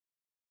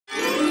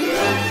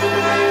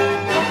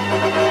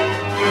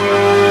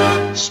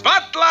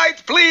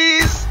Spotlight,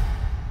 please.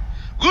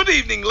 Good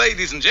evening,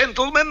 ladies and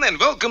gentlemen, and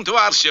welcome to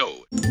our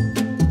show.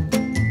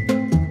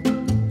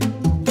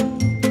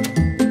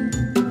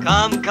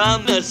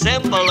 Come,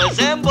 assemble,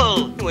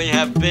 assemble. We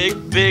have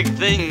big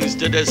things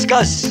to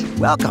discuss.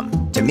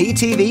 Welcome to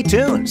MeTV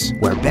Toons,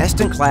 where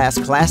best-in-class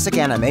classic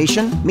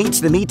animation meets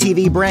the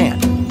MeTV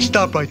brand.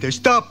 Stop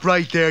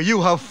right there.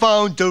 You have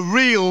found the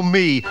real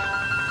me.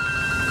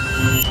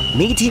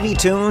 MeTV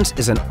Toons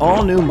is an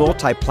all-new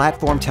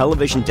multi-platform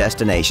television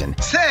destination.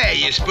 Say,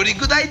 it's a pretty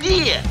good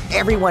idea.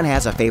 Everyone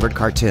has a favorite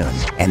cartoon,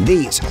 and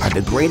these are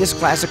the greatest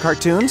classic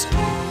cartoons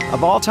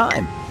of all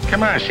time.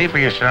 Come on, see for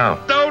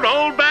yourself. Don't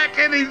hold back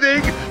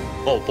anything.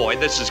 Oh boy,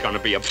 this is gonna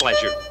be a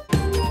pleasure.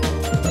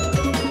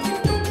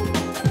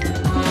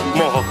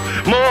 More!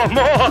 More!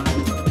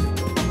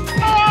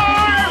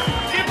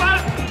 Give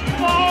us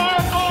more!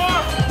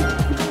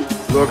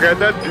 Look at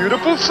that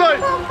beautiful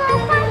sight.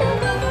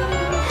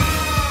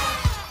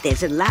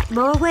 There's a lot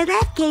more where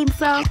that came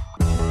from.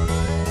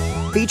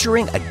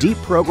 Featuring a deep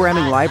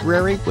programming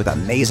library with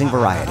amazing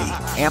variety,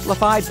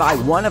 amplified by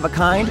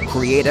one-of-a-kind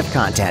creative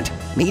content.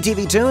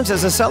 MeTV Toons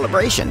is a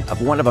celebration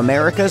of one of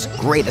America's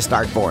greatest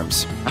art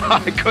forms.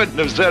 I couldn't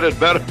have said it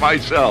better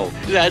myself.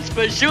 That's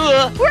for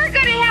sure. We're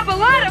gonna have a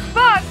lot of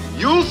fun.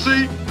 You'll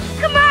see.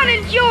 Come on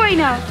and join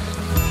us.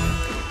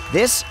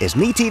 This is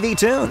MeTV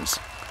Toons.